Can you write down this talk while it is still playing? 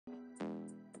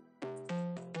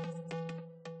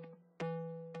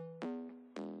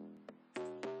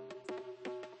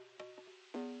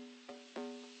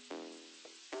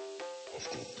I've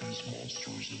got these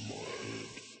monsters in my head.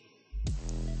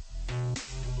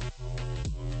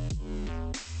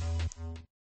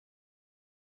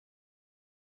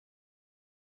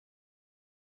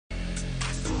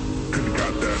 Cause you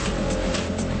got that.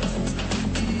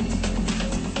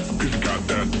 Cause you got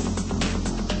that.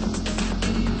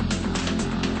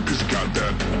 Cause you got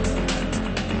that.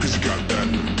 Cause you got that.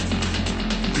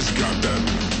 Cause you got that.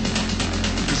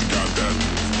 Cause you got that.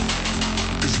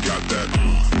 Cause you got that.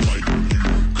 Like you,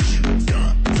 cause you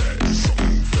got that.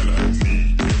 Something that I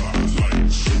need in my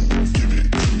life, so give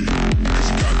it to me. Cause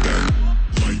you got that.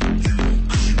 Like you,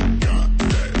 cause you got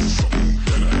that. Something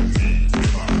that I need in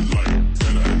my life,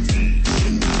 that I need. So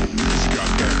cause you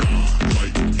got that.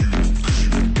 Like you, cause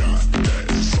you got that.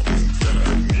 Something that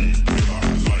I need in my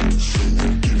life, so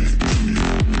give it to me.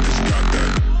 Cause you got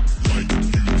that. Like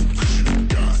you, cause you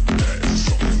got that.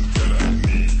 Something that I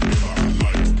need in my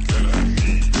life, that I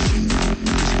need. So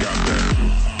cause you got that.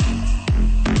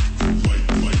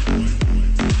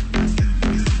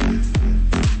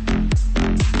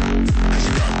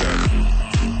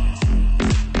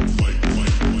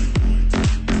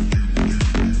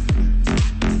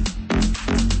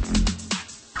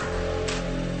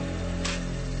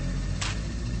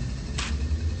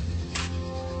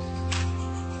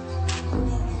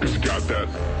 Cause you got that.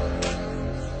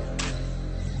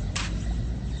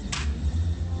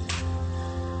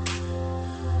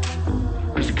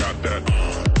 Cause you got that.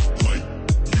 Like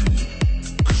you,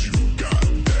 cause you got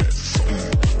that.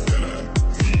 Something that I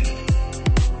need.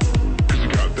 Cause you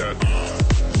got that.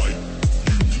 Like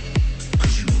you,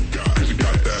 cause you got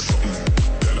that. Something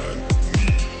that I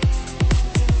need.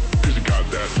 Cause you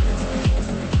got that.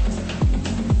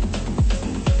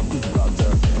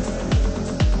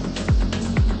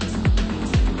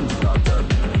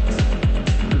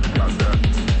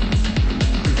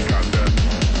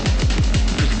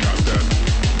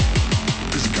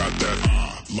 Cause you got that.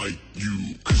 Like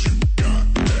you, cause you got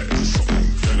that. Something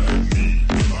that I need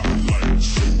in my life,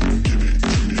 so give it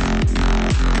to me.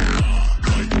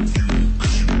 Like you,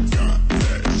 cause you got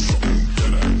that. Something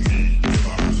that I need in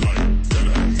my life, that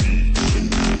I need. So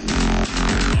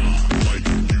like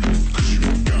you, cause you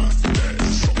got that.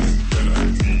 Something that I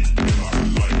need in my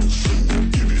life, so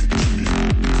give it to me.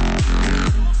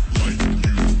 Like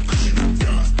you, cause you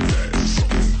got that.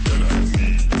 Something that I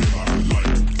need in my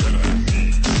life, that I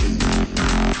need.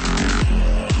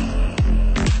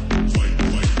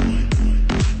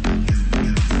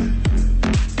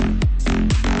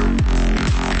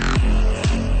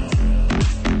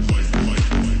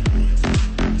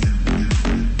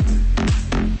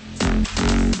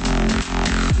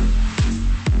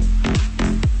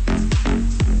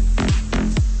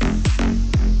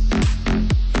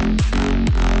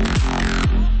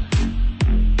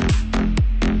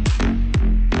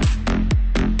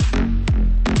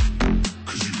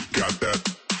 Cause you got that.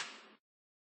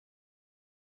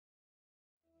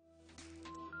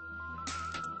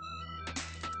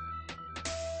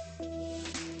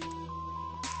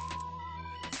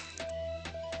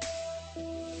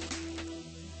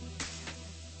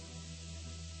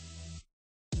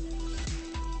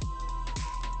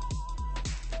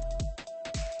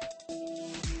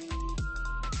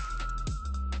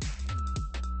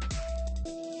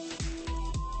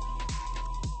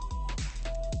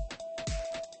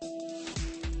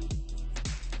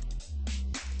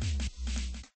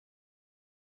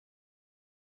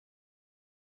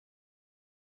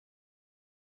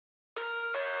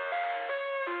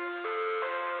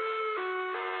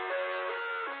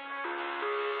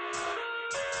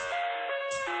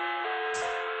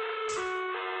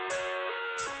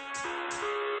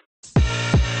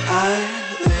 I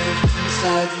live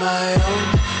inside my own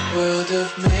world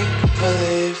of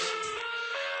make-believe.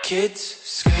 Kids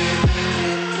screaming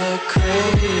in the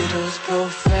cradles,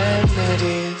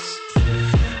 profanities.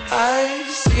 I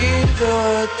see the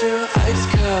world through ice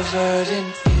covered in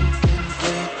ink and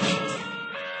bleach.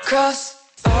 Cross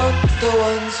out the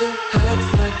ones who heard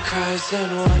my cries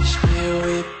and watched me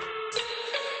weep.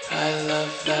 I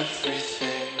love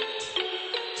everything.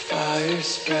 Fire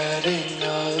spreading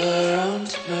all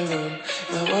around my room.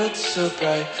 My world's so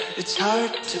bright, it's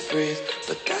hard to breathe,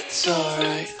 but that's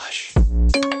alright. Hush.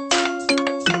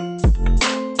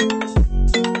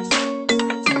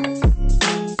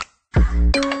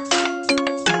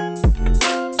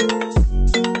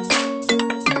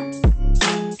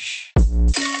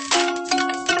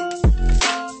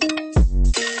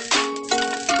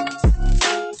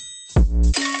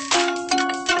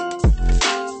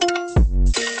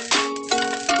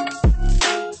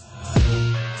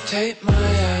 Take my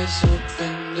eyes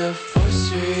open to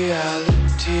force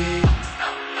reality.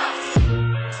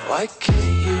 Why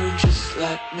can't you just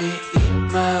let me eat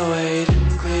my weight in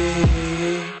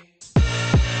glee?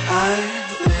 I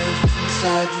live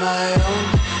inside my own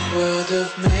world of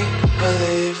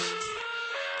make-believe.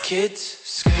 Kids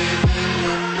screaming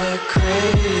in the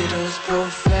cradles,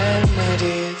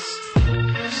 profanities.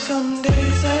 Some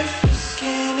days I feel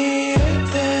skinnier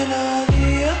than all the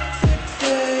other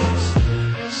days.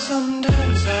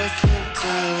 Sometimes I can't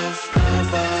tell if my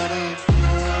body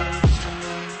belongs to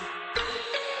me.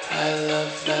 I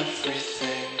love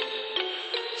everything.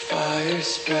 Fire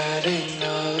spreading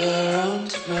all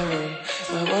around my room.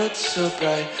 My world's so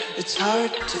bright, it's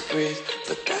hard to breathe,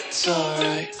 but that's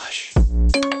alright. Hush.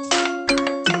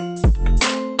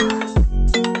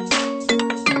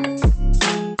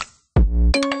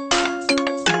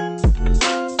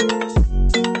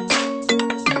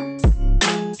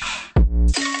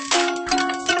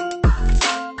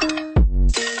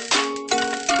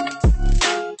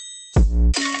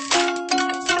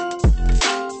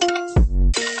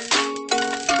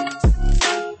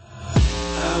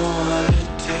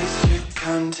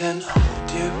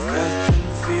 Hold your breath and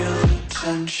feel the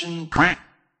tension.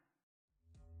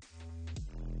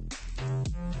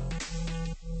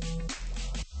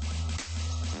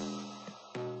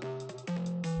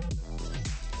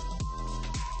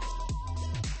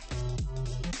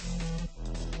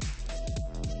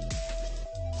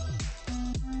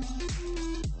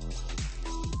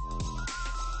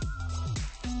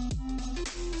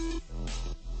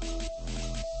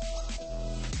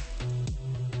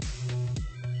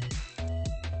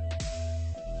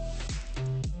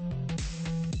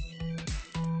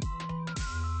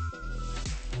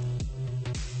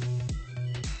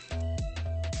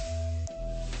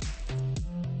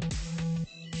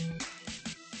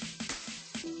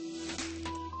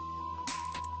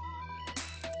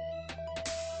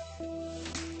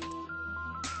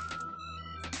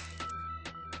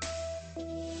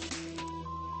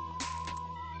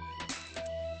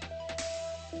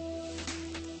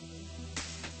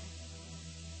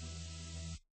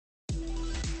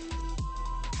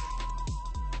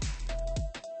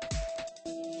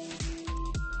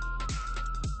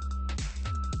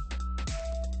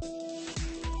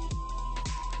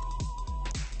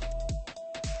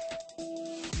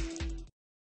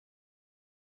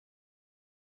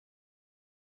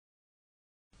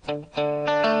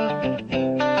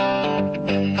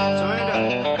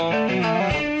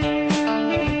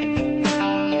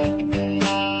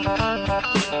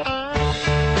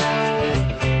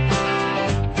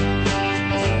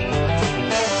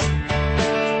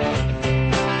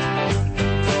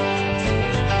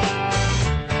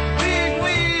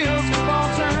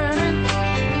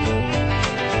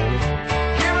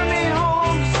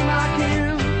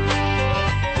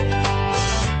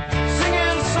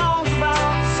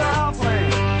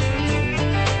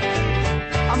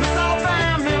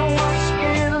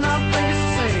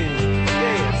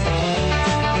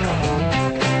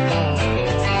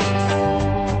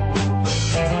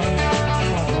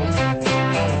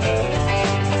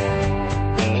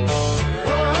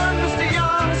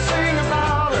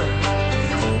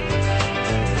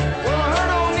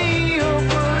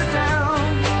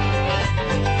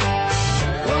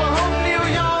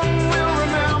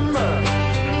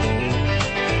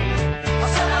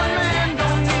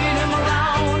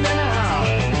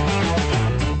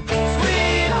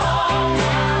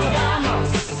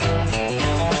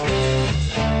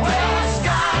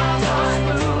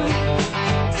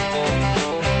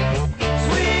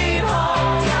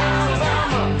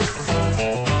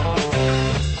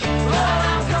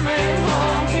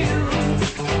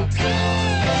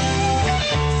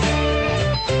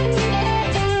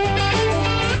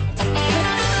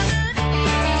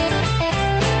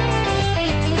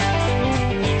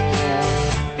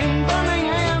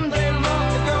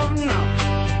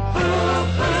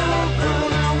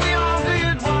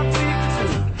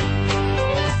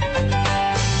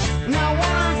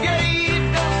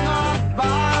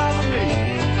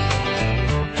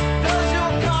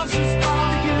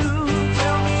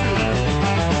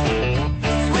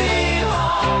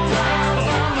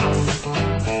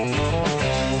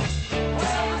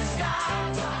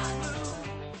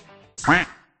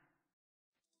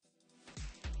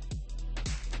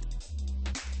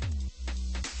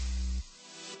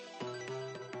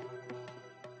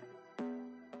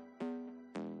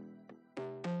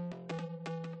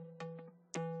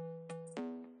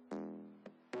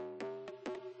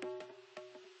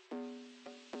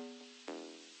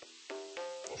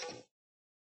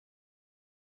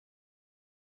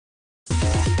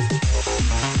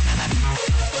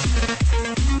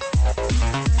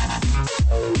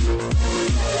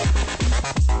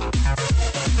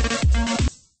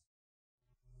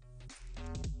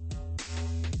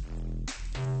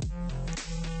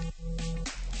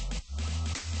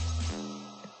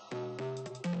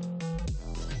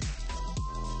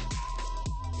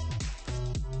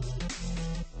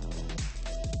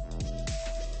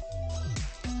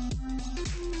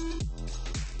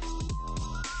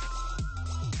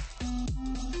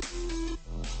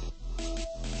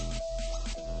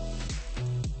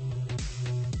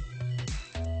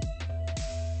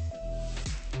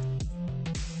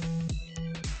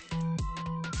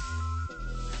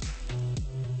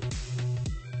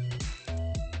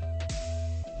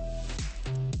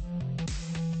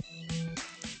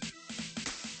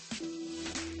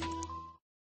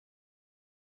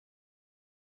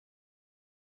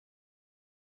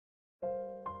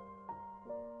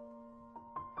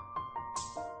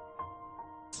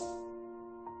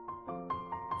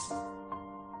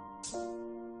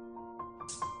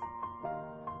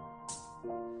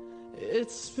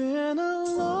 It's been a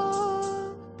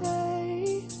long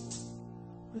day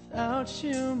without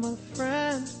you, my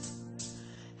friend,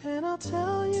 and I'll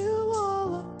tell you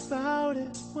all about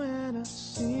it when I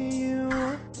see you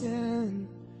again.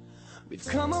 We've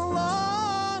come a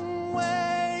long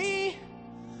way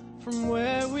from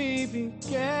where we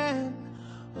began.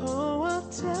 Oh, I'll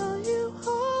tell you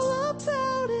all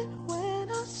about it when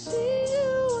I see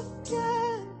you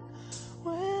again.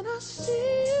 When I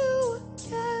see you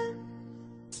again.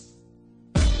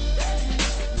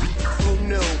 Who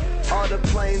knew? All the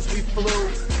planes we flew,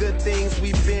 good things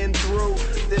we've been through,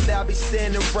 that I'll be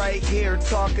standing right here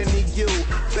talking to you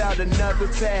about another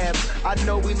path. I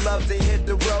know we love to hit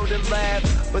the road and laugh,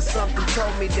 but something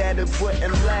told me that it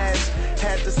wouldn't last.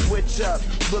 Had to switch up,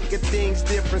 look at things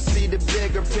different, see the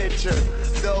bigger picture.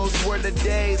 Those were the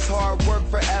days, hard work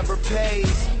forever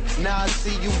pays. Now I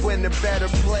see you in a better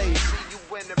place.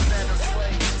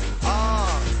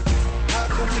 How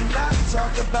can we not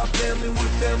talk about family when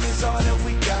family's all that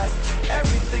we got?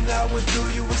 Everything I went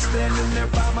through, you were standing there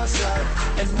by my side,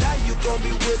 and now you gon'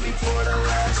 be with me for the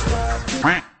last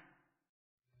ride.